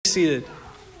Seated.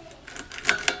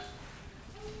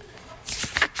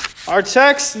 Our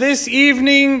text this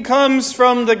evening comes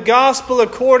from the Gospel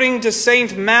according to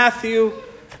St. Matthew.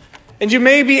 And you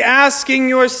may be asking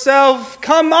yourself,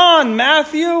 come on,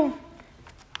 Matthew.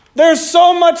 There's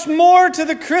so much more to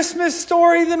the Christmas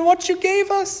story than what you gave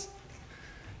us.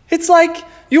 It's like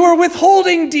you are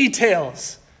withholding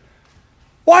details.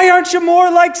 Why aren't you more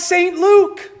like St.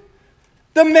 Luke?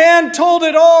 The man told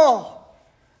it all.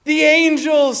 The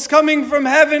angels coming from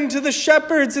heaven to the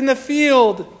shepherds in the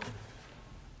field.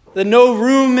 The no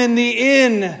room in the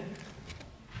inn.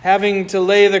 Having to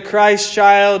lay the Christ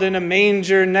child in a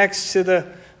manger next to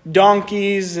the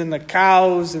donkeys and the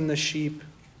cows and the sheep.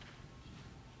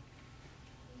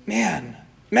 Man,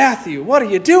 Matthew, what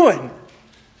are you doing?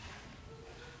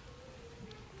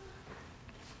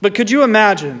 But could you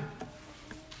imagine?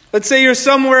 Let's say you're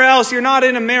somewhere else, you're not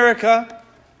in America.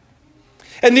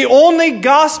 And the only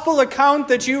gospel account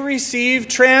that you receive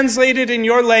translated in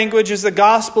your language is the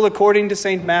gospel according to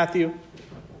St. Matthew.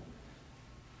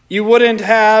 You wouldn't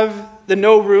have the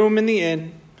no room in the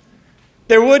inn.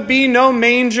 There would be no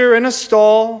manger in a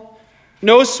stall,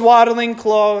 no swaddling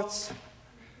clothes.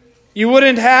 You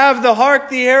wouldn't have the hark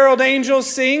the herald angels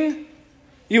sing.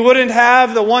 You wouldn't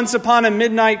have the once upon a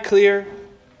midnight clear.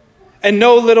 And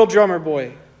no little drummer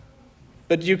boy.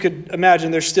 But you could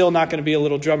imagine there's still not going to be a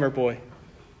little drummer boy.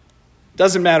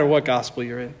 Doesn't matter what gospel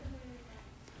you're in.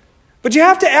 But you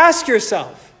have to ask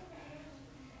yourself,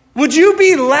 would you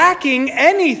be lacking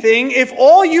anything if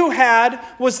all you had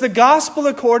was the gospel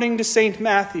according to St.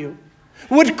 Matthew?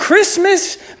 Would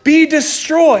Christmas be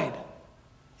destroyed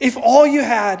if all you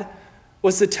had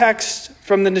was the text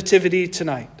from the Nativity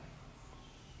tonight?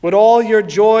 Would all your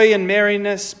joy and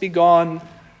merriness be gone?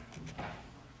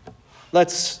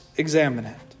 Let's examine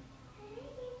it.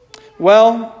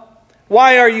 Well,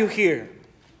 why are you here?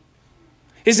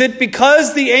 Is it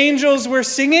because the angels were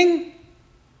singing?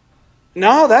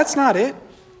 No, that's not it.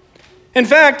 In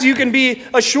fact, you can be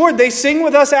assured they sing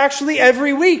with us actually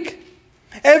every week.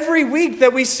 Every week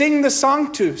that we sing the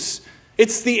Sanctus,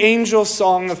 it's the angel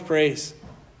song of praise.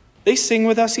 They sing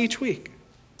with us each week.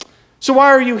 So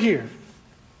why are you here?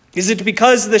 Is it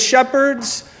because the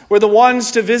shepherds were the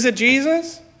ones to visit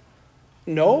Jesus?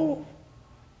 No.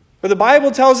 For the Bible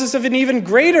tells us of an even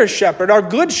greater shepherd, our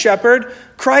good shepherd,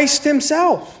 Christ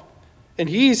himself. And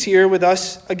he's here with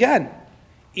us again,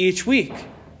 each week,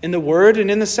 in the Word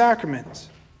and in the sacraments.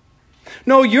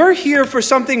 No, you're here for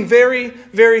something very,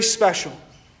 very special.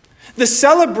 The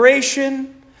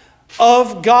celebration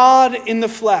of God in the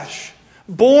flesh,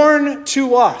 born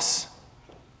to us.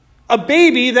 A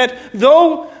baby that,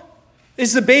 though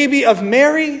is the baby of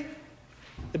Mary,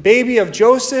 the baby of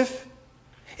Joseph,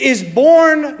 is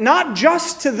born not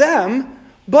just to them,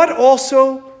 but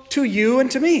also to you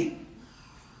and to me.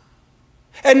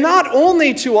 And not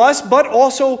only to us, but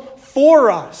also for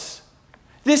us.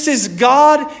 This is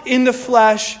God in the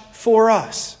flesh for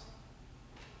us.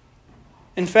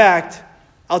 In fact,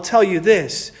 I'll tell you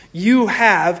this. You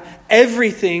have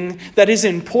everything that is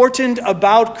important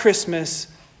about Christmas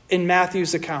in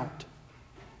Matthew's account.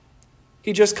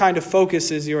 He just kind of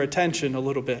focuses your attention a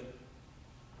little bit.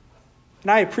 And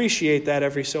I appreciate that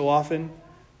every so often.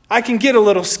 I can get a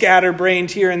little scatterbrained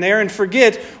here and there and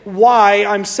forget why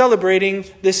I'm celebrating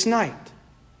this night.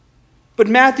 But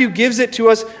Matthew gives it to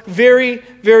us very,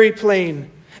 very plain.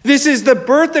 This is the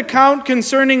birth account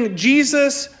concerning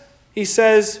Jesus, he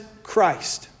says,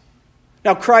 Christ.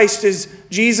 Now, Christ is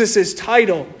Jesus'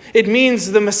 title. It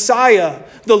means the Messiah,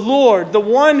 the Lord, the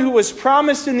one who was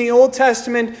promised in the Old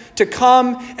Testament to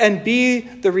come and be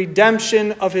the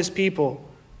redemption of his people.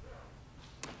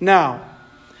 Now,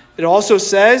 it also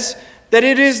says that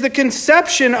it is the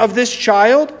conception of this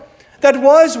child that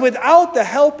was without the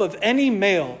help of any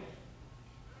male.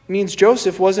 It means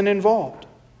Joseph wasn't involved.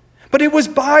 But it was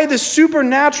by the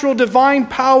supernatural divine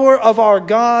power of our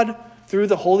God through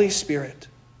the Holy Spirit.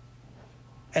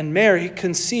 And Mary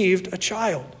conceived a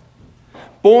child,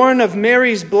 born of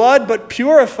Mary's blood, but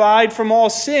purified from all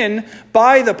sin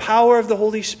by the power of the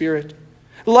Holy Spirit.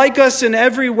 Like us in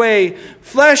every way,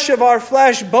 flesh of our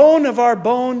flesh, bone of our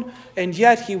bone, and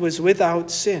yet he was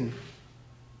without sin.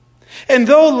 And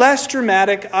though less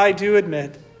dramatic, I do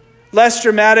admit, less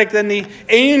dramatic than the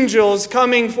angels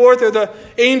coming forth, or the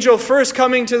angel first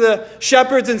coming to the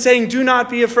shepherds and saying, "Do not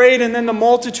be afraid," and then the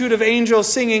multitude of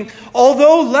angels singing,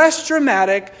 although less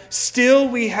dramatic, still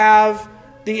we have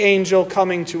the angel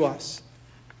coming to us,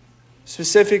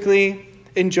 specifically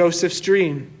in Joseph's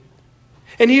dream.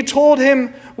 And he told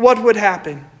him what would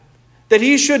happen, that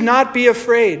he should not be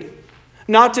afraid,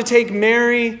 not to take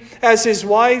Mary as his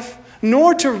wife,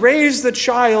 nor to raise the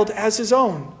child as his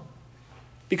own.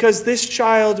 because this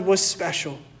child was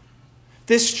special.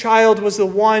 This child was the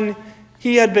one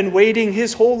he had been waiting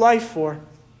his whole life for.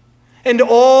 And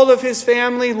all of his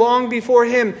family long before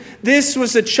him, this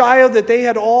was the child that they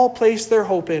had all placed their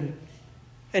hope in.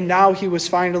 And now he was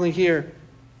finally here.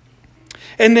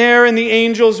 And there in the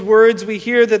angel's words, we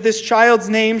hear that this child's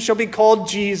name shall be called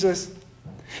Jesus.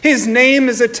 His name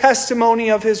is a testimony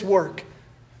of his work,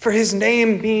 for his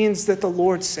name means that the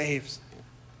Lord saves.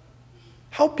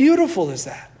 How beautiful is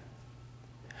that?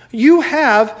 You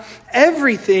have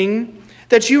everything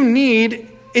that you need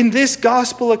in this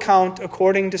gospel account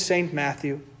according to St.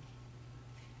 Matthew.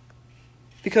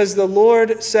 Because the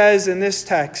Lord says in this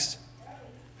text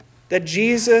that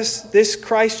Jesus, this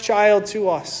Christ child to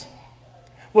us,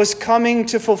 was coming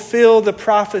to fulfill the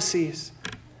prophecies.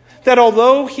 That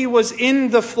although he was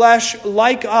in the flesh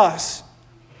like us,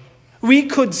 we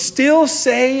could still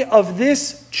say of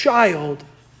this child,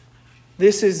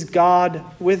 this is God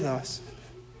with us.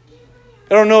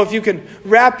 I don't know if you can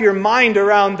wrap your mind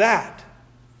around that.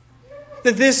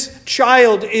 That this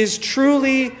child is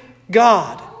truly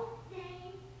God.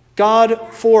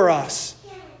 God for us.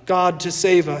 God to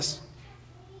save us.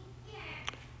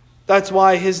 That's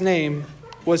why his name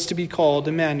was to be called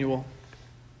Emmanuel.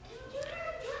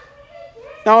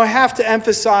 Now I have to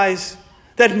emphasize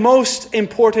that most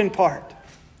important part.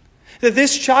 That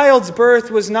this child's birth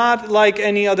was not like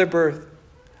any other birth.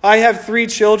 I have 3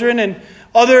 children and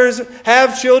others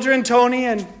have children. Tony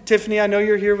and Tiffany, I know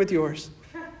you're here with yours.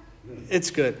 It's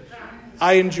good.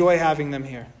 I enjoy having them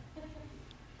here.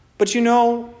 But you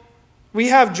know, we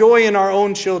have joy in our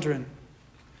own children.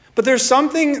 But there's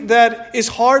something that is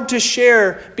hard to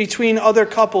share between other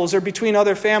couples or between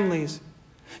other families.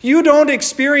 You don't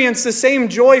experience the same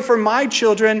joy for my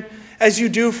children as you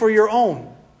do for your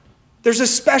own. There's a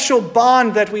special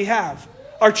bond that we have.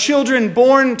 Our children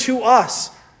born to us.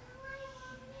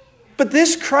 But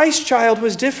this Christ child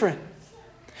was different.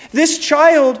 This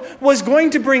child was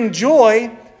going to bring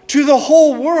joy to the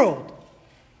whole world.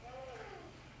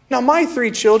 Now, my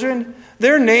 3 children,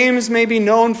 their names may be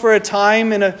known for a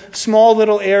time in a small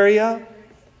little area.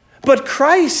 But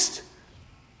Christ,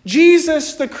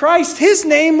 Jesus the Christ, his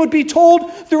name would be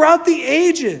told throughout the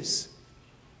ages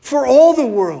for all the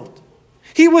world.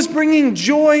 He was bringing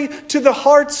joy to the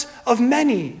hearts of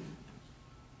many.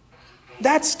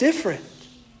 That's different.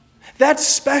 That's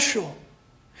special.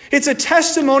 It's a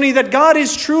testimony that God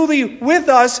is truly with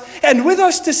us and with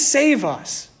us to save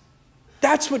us.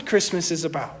 That's what Christmas is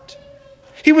about.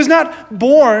 He was not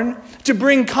born to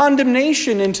bring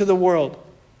condemnation into the world.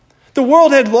 The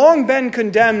world had long been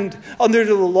condemned under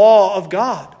the law of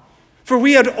God. For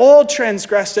we had all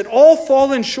transgressed it, all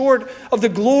fallen short of the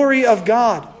glory of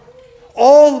God,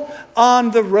 all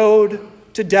on the road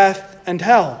to death and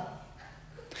hell.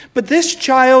 But this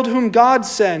child whom God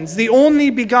sends, the only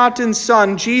begotten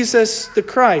Son, Jesus the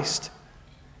Christ,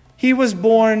 he was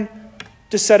born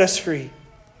to set us free,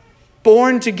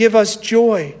 born to give us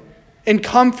joy and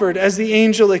comfort, as the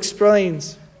angel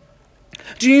explains.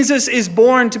 Jesus is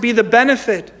born to be the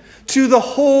benefit to the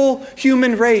whole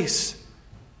human race.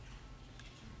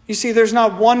 You see, there's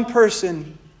not one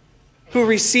person who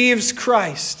receives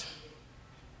Christ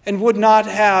and would not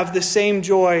have the same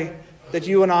joy that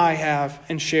you and I have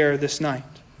and share this night.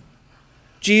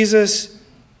 Jesus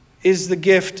is the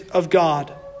gift of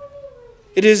God.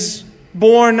 It is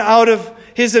born out of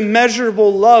his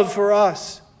immeasurable love for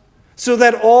us, so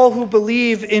that all who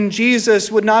believe in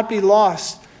Jesus would not be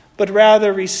lost, but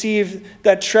rather receive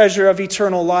that treasure of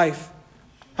eternal life.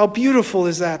 How beautiful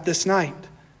is that this night?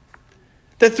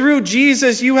 That through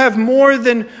Jesus you have more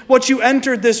than what you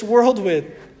entered this world with.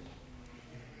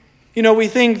 You know, we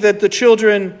think that the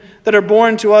children that are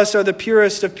born to us are the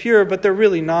purest of pure, but they're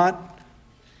really not.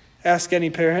 Ask any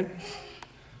parent.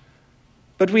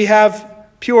 But we have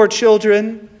pure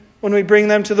children when we bring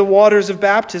them to the waters of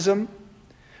baptism,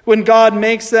 when God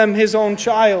makes them his own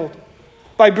child,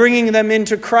 by bringing them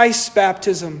into Christ's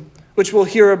baptism, which we'll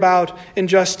hear about in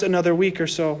just another week or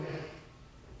so.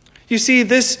 You see,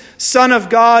 this Son of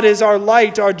God is our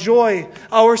light, our joy,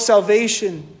 our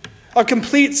salvation, a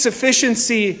complete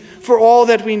sufficiency for all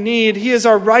that we need. He is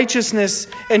our righteousness,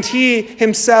 and he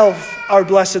himself our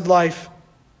blessed life.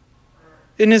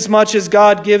 Inasmuch as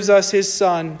God gives us his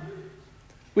Son,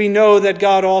 we know that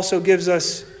God also gives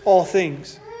us all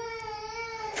things.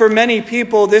 For many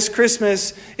people, this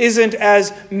Christmas isn't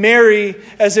as merry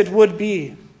as it would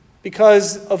be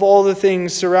because of all the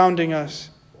things surrounding us.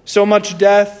 So much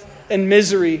death and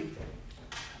misery.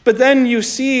 But then you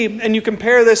see, and you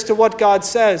compare this to what God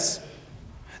says,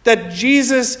 that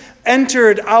Jesus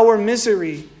entered our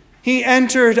misery. He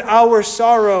entered our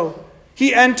sorrow.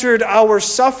 He entered our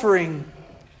suffering,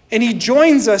 and he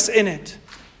joins us in it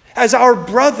as our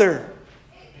brother.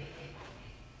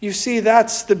 You see,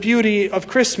 that's the beauty of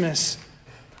Christmas.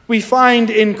 We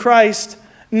find in Christ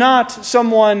not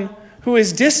someone who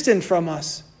is distant from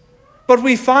us, but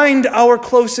we find our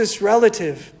closest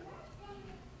relative.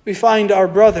 We find our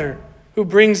brother who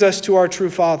brings us to our true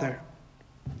Father.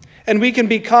 And we can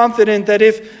be confident that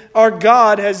if our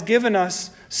God has given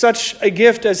us such a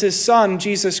gift as his Son,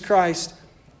 Jesus Christ,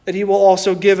 that he will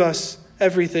also give us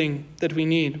everything that we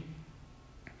need.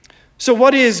 So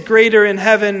what is greater in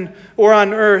heaven or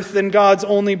on earth than God's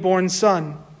only born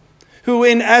Son, who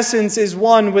in essence is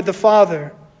one with the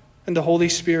Father and the Holy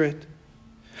Spirit?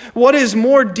 What is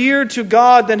more dear to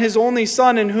God than his only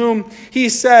Son, in whom he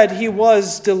said he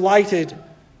was delighted?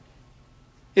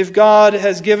 If God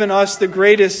has given us the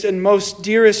greatest and most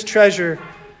dearest treasure,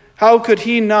 how could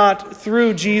he not,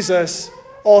 through Jesus,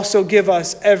 also give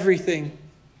us everything?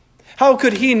 How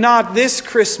could he not this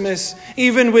Christmas,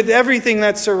 even with everything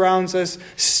that surrounds us,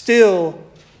 still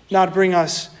not bring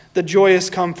us the joyous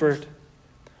comfort?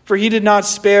 For he did not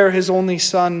spare his only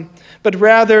Son, but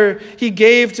rather he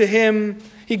gave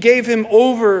him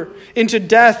over into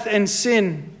death and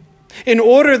sin, in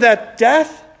order that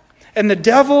death and the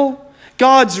devil,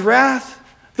 God's wrath,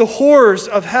 the horrors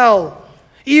of hell,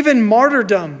 even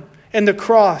martyrdom and the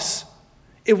cross,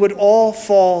 it would all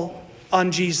fall on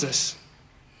Jesus.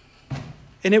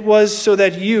 And it was so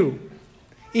that you,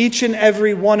 each and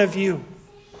every one of you,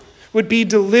 would be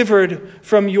delivered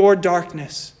from your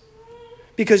darkness.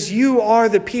 Because you are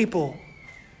the people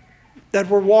that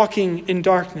were walking in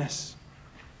darkness.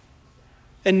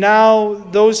 And now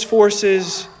those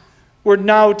forces were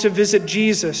now to visit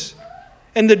Jesus,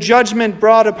 and the judgment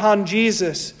brought upon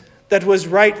Jesus that was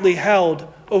rightly held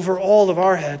over all of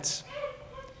our heads.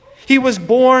 He was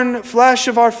born flesh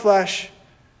of our flesh,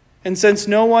 and since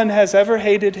no one has ever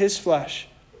hated his flesh,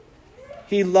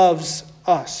 he loves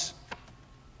us.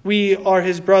 We are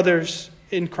his brothers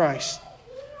in Christ.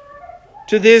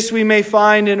 To this we may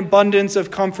find an abundance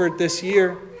of comfort this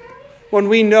year, when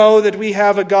we know that we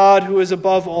have a God who is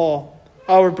above all,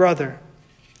 our brother.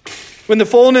 When the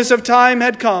fullness of time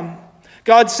had come,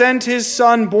 God sent his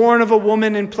Son, born of a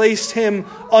woman, and placed him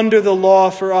under the law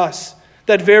for us,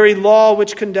 that very law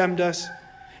which condemned us.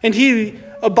 And he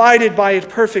abided by it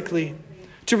perfectly,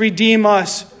 to redeem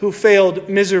us who failed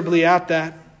miserably at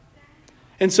that.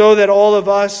 And so that all of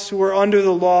us who were under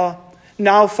the law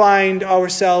now find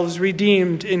ourselves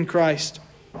redeemed in Christ.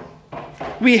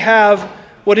 We have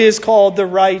what is called the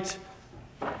right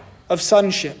of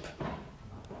sonship.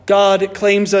 God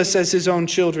claims us as his own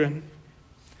children.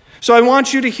 So I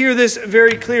want you to hear this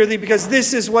very clearly, because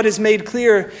this is what is made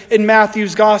clear in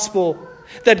Matthew's gospel,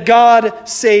 that God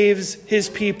saves his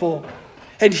people,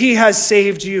 and he has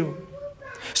saved you.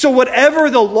 So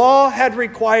whatever the law had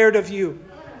required of you,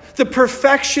 the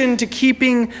perfection to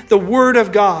keeping the word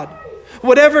of God,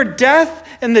 whatever death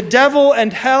and the devil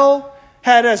and hell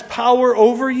had as power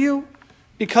over you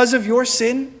because of your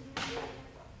sin,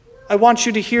 I want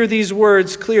you to hear these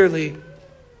words clearly.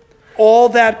 All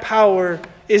that power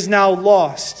is now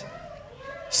lost,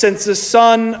 since the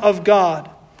Son of God,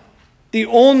 the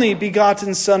only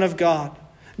begotten Son of God,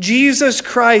 Jesus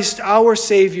Christ, our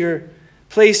Savior,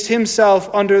 placed himself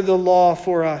under the law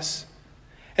for us.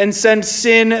 And since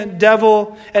sin,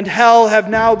 devil, and hell have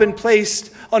now been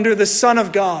placed under the Son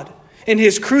of God in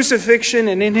his crucifixion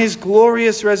and in his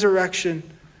glorious resurrection,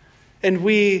 and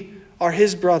we are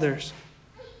his brothers,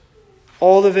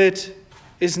 all of it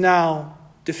is now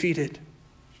defeated.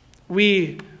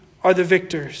 We are the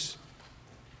victors.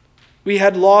 We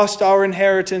had lost our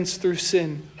inheritance through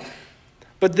sin.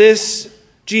 But this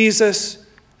Jesus,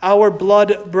 our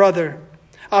blood brother,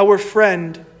 our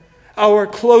friend, our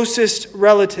closest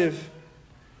relative,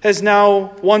 has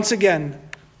now once again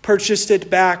purchased it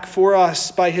back for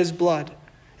us by his blood,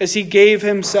 as he gave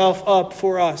himself up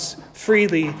for us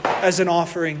freely as an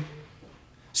offering.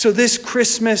 So this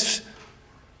Christmas,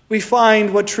 we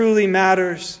find what truly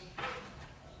matters,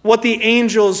 what the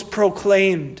angels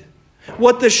proclaimed,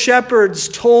 what the shepherds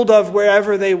told of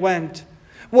wherever they went,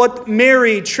 what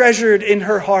Mary treasured in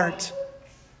her heart,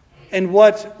 and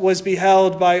what was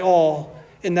beheld by all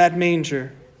in that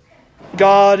manger.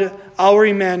 God, our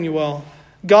Emmanuel,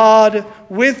 God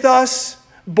with us,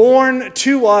 born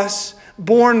to us,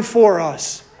 born for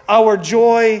us, our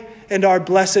joy and our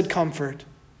blessed comfort.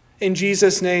 In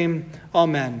Jesus' name,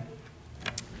 amen.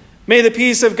 May the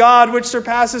peace of God, which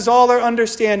surpasses all our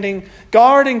understanding,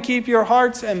 guard and keep your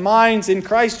hearts and minds in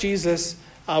Christ Jesus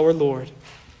our Lord.